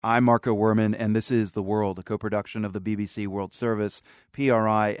I'm Marco Werman, and this is The World, a co-production of the BBC World Service,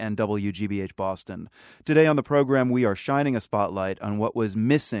 PRI, and WGBH Boston. Today on the program, we are shining a spotlight on what was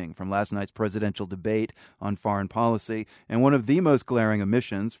missing from last night's presidential debate on foreign policy, and one of the most glaring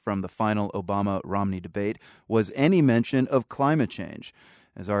omissions from the final Obama-Romney debate was any mention of climate change.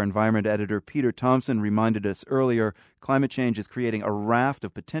 As our environment editor Peter Thompson reminded us earlier, climate change is creating a raft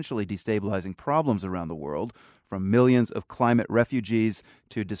of potentially destabilizing problems around the world, from millions of climate refugees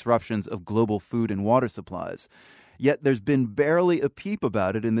to disruptions of global food and water supplies. Yet there's been barely a peep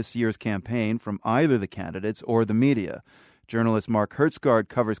about it in this year's campaign from either the candidates or the media. Journalist Mark Hertsgaard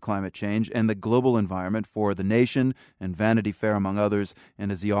covers climate change and the global environment for The Nation and Vanity Fair, among others,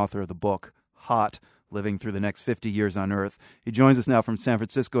 and is the author of the book, Hot, Living Through the Next 50 Years on Earth. He joins us now from San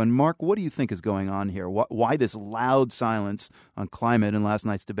Francisco. And Mark, what do you think is going on here? Why this loud silence on climate in last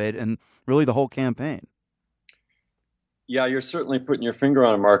night's debate and really the whole campaign? Yeah, you're certainly putting your finger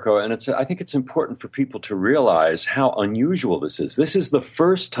on it, Marco, and I think it's important for people to realize how unusual this is. This is the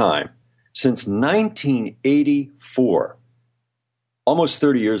first time since 1984, almost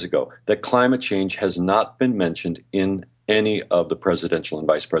 30 years ago, that climate change has not been mentioned in any of the presidential and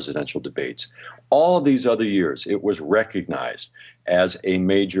vice presidential debates. All of these other years, it was recognized as a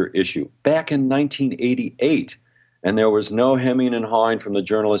major issue. Back in 1988, and there was no hemming and hawing from the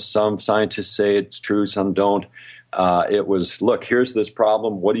journalists. Some scientists say it's true, some don't. It was, look, here's this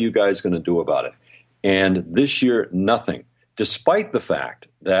problem. What are you guys going to do about it? And this year, nothing, despite the fact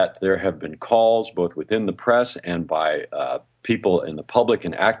that there have been calls both within the press and by people in the public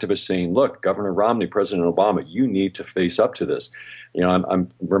and activists saying, look, Governor Romney, President Obama, you need to face up to this. You know, I'm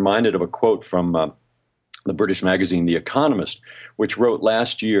reminded of a quote from the British magazine The Economist, which wrote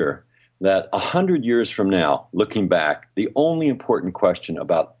last year that 100 years from now, looking back, the only important question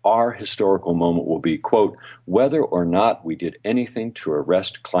about our historical moment will be, quote, whether or not we did anything to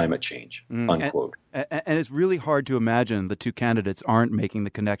arrest climate change, unquote. And it's really hard to imagine the two candidates aren't making the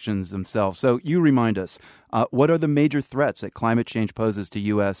connections themselves. So you remind us, what are the major threats that climate change poses to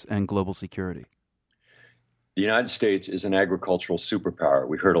U.S. and global security? The United States is an agricultural superpower.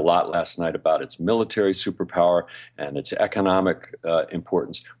 We heard a lot last night about its military superpower and its economic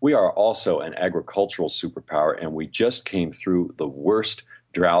importance. We are also an agricultural superpower, and we just came through the worst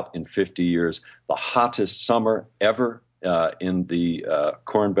drought in 50 years, the hottest summer ever in the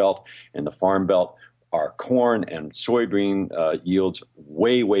Corn Belt, in the Farm Belt. Our corn and soybean yields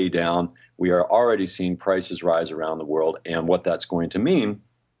way, way down. We are already seeing prices rise around the world, and what that's going to mean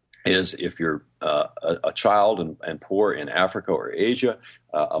is if you're a child and poor in Africa or Asia,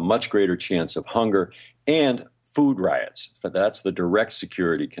 a much greater chance of hunger and food riots. That's the direct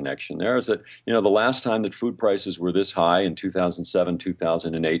security connection there. Is that, you know, the last time that food prices were this high in 2007,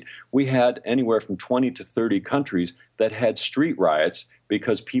 2008, we had anywhere from 20 to 30 countries that had street riots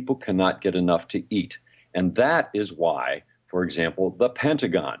because people cannot get enough to eat. And that is why, for example, the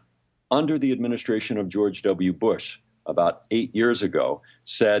Pentagon, under the administration of George W. Bush, about 8 years ago,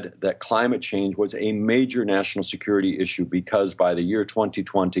 said that climate change was a major national security issue because by the year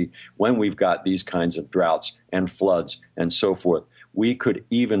 2020, when we've got these kinds of droughts and floods and so forth, we could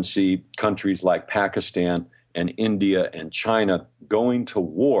even see countries like Pakistan and India and China going to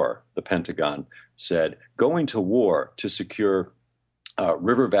war, the Pentagon said, going to war to secure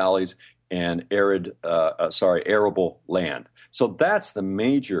river valleys and arable land. So that's the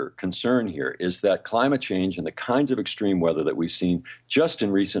major concern here, is that climate change and the kinds of extreme weather that we've seen just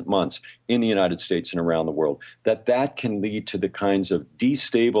in recent months in the United States and around the world, that can lead to the kinds of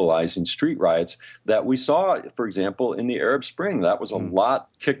destabilizing street riots that we saw, for example, in the Arab Spring. That was a lot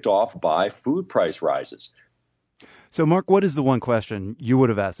kicked off by food price rises. So, Mark, what is the one question you would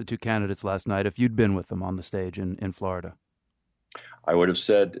have asked the two candidates last night if you'd been with them on the stage in Florida? I would have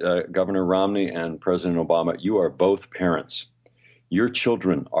said, Governor Romney and President Obama, you are both parents. Your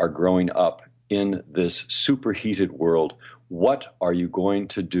children are growing up in this superheated world. What are you going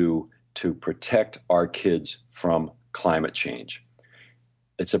to do to protect our kids from climate change?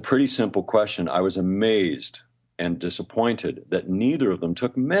 It's a pretty simple question. I was amazed and disappointed that neither of them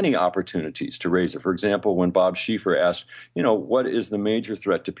took many opportunities to raise it. For example, when Bob Schieffer asked, what is the major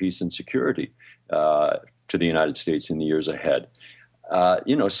threat to peace and security to the United States in the years ahead?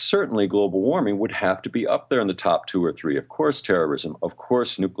 Certainly global warming would have to be up there in the top 2 or 3. Of course, terrorism, of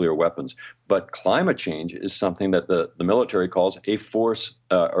course, nuclear weapons. But climate change is something that the military calls a force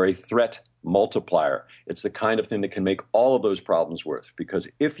or a threat multiplier. It's the kind of thing that can make all of those problems worse. Because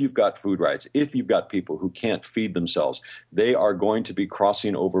if you've got food riots, if you've got people who can't feed themselves, they are going to be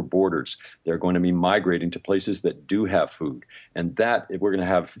crossing over borders. They're going to be migrating to places that do have food. And that we're going to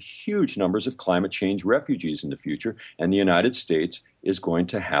have huge numbers of climate change refugees in the future. And the United States is going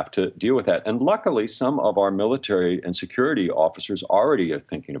to have to deal with that. And luckily, some of our military and security officers already are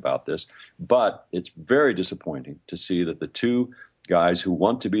thinking about this. But it's very disappointing to see that the two guys who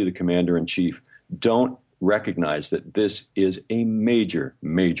want to be the commander-in-chief don't recognize that this is a major,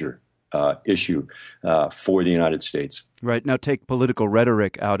 major issue for the United States. Right. Now take political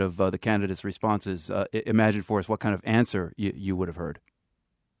rhetoric out of the candidates' responses. Imagine for us what kind of answer you would have heard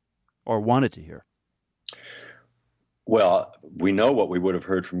or wanted to hear. Well, we know what we would have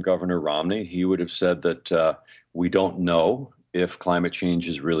heard from Governor Romney. He would have said that we don't know if climate change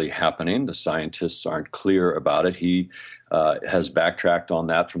is really happening. The scientists aren't clear about it. He has backtracked on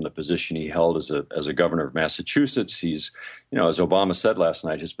that from the position he held as a governor of Massachusetts. He's, as Obama said last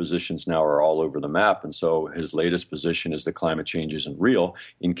night, his positions now are all over the map. And so his latest position is that climate change isn't real,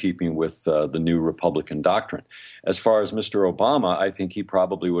 in keeping with the new Republican doctrine. As far as Mr. Obama, I think he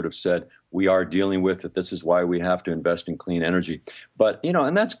probably would have said, we are dealing with it. This is why we have to invest in clean energy. But,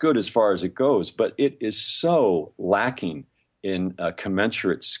 and that's good as far as it goes. But it is so lacking in a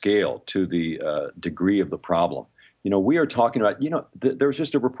commensurate scale to the degree of the problem. We are talking about, there was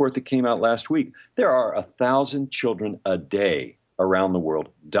just a report that came out last week. There are 1,000 children a day around the world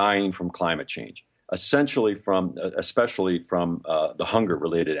dying from climate change, especially from the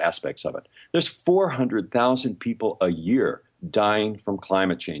hunger-related aspects of it. There's 400,000 people a year dying from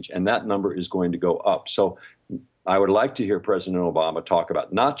climate change, and that number is going to go up. So I would like to hear President Obama talk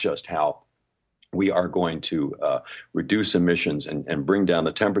about not just how we are going to reduce emissions and bring down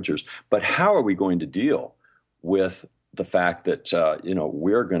the temperatures, but how are we going to deal with the fact that,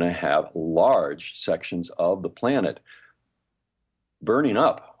 we're going to have large sections of the planet burning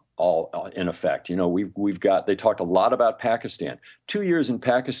up, all in effect. They talked a lot about Pakistan. 2 years in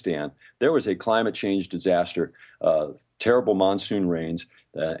Pakistan, there was a climate change disaster, terrible monsoon rains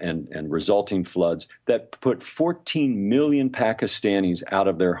and resulting floods that put 14 million Pakistanis out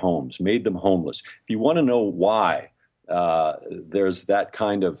of their homes, made them homeless. If you want to know why there's that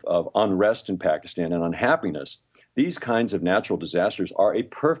kind of unrest in Pakistan and unhappiness, these kinds of natural disasters are a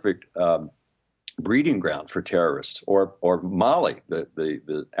perfect breeding ground for terrorists. Or Mali,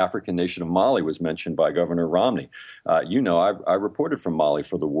 the African nation of Mali was mentioned by Governor Romney. I reported from Mali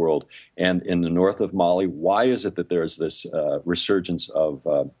for The World. And in the north of Mali, why is it that there's this resurgence of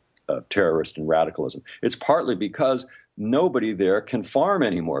terrorist and radicalism? It's partly because nobody there can farm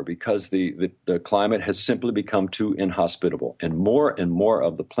anymore, because the climate has simply become too inhospitable. And more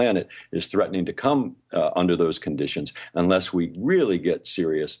of the planet is threatening to come under those conditions unless we really get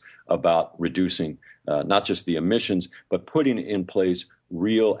serious about reducing not just the emissions, but putting in place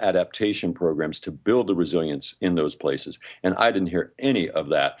real adaptation programs to build the resilience in those places. And I didn't hear any of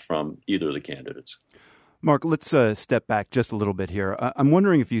that from either of the candidates. Mark, let's step back just a little bit here. I'm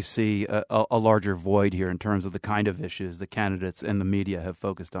wondering if you see a larger void here in terms of the kind of issues the candidates and the media have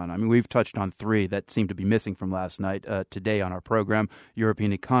focused on. I mean, we've touched on three that seem to be missing from last night today on our program: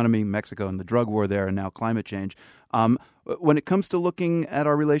 European economy, Mexico and the drug war there, and now climate change. When it comes to looking at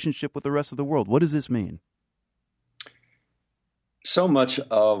our relationship with the rest of the world, what does this mean? So much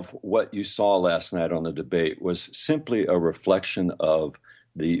of what you saw last night on the debate was simply a reflection of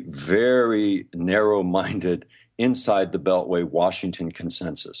the very narrow-minded, inside the Beltway Washington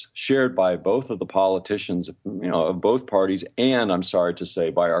consensus, shared by both of the politicians, of both parties, and I'm sorry to say,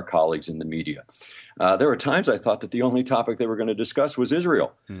 by our colleagues in the media. There were times I thought that the only topic they were going to discuss was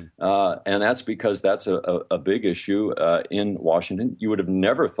Israel. And that's because that's a big issue in Washington. You would have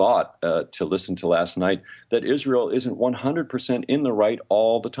never thought to listen to last night that Israel isn't 100% in the right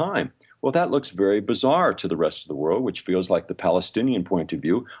all the time. Well, that looks very bizarre to the rest of the world, which feels like the Palestinian point of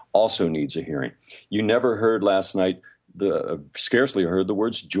view also needs a hearing. You never heard last night, scarcely heard the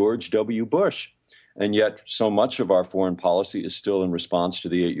words George W. Bush. And yet so much of our foreign policy is still in response to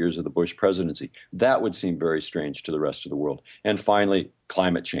the 8 years of the Bush presidency. That would seem very strange to the rest of the world. And finally,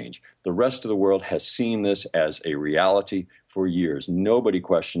 climate change. The rest of the world has seen this as a reality for years. Nobody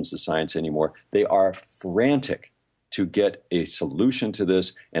questions the science anymore. They are frantic to get a solution to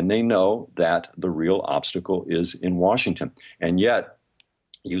this, and they know that the real obstacle is in Washington. And yet,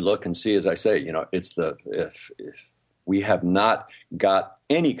 you look and see, as I say, it's if we have not got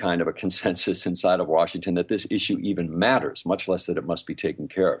any kind of a consensus inside of Washington that this issue even matters, much less that it must be taken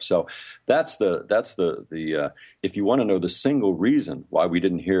care of. So that's the if you want to know the single reason why we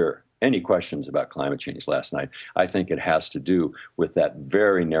didn't hear any questions about climate change last night. I think it has to do with that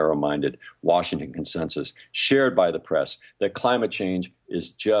very narrow-minded Washington consensus shared by the press that climate change is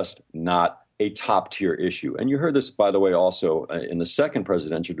just not a top-tier issue. And you heard this, by the way, also in the second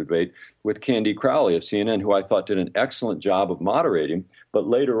presidential debate with Candy Crowley of CNN, who I thought did an excellent job of moderating. But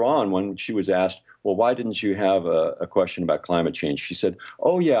later on, when she was asked, well, why didn't you have a question about climate change? She said,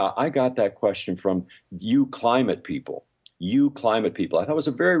 oh, yeah, I got that question from you climate people. You climate people. I thought it was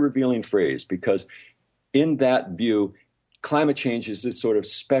a very revealing phrase, because in that view, climate change is this sort of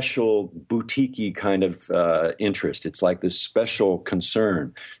special boutique-y kind of interest. It's like this special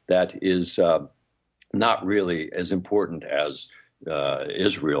concern that is not really as important as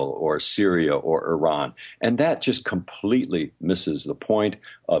Israel or Syria or Iran. And that just completely misses the point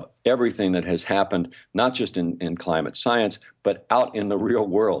of everything that has happened, not just in climate science, but out in the real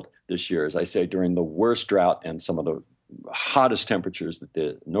world this year. As I say, during the worst drought and some of the hottest temperatures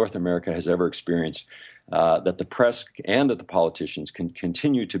that North America has ever experienced, that the press and that the politicians can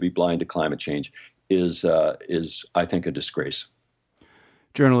continue to be blind to climate change is I think, a disgrace.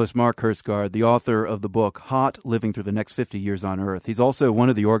 Journalist Mark Hertsgaard, the author of the book Hot, Living Through the Next 50 Years on Earth. He's also one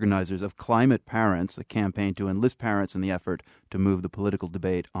of the organizers of Climate Parents, a campaign to enlist parents in the effort to move the political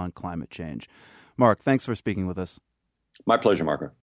debate on climate change. Mark, thanks for speaking with us. My pleasure, Marco.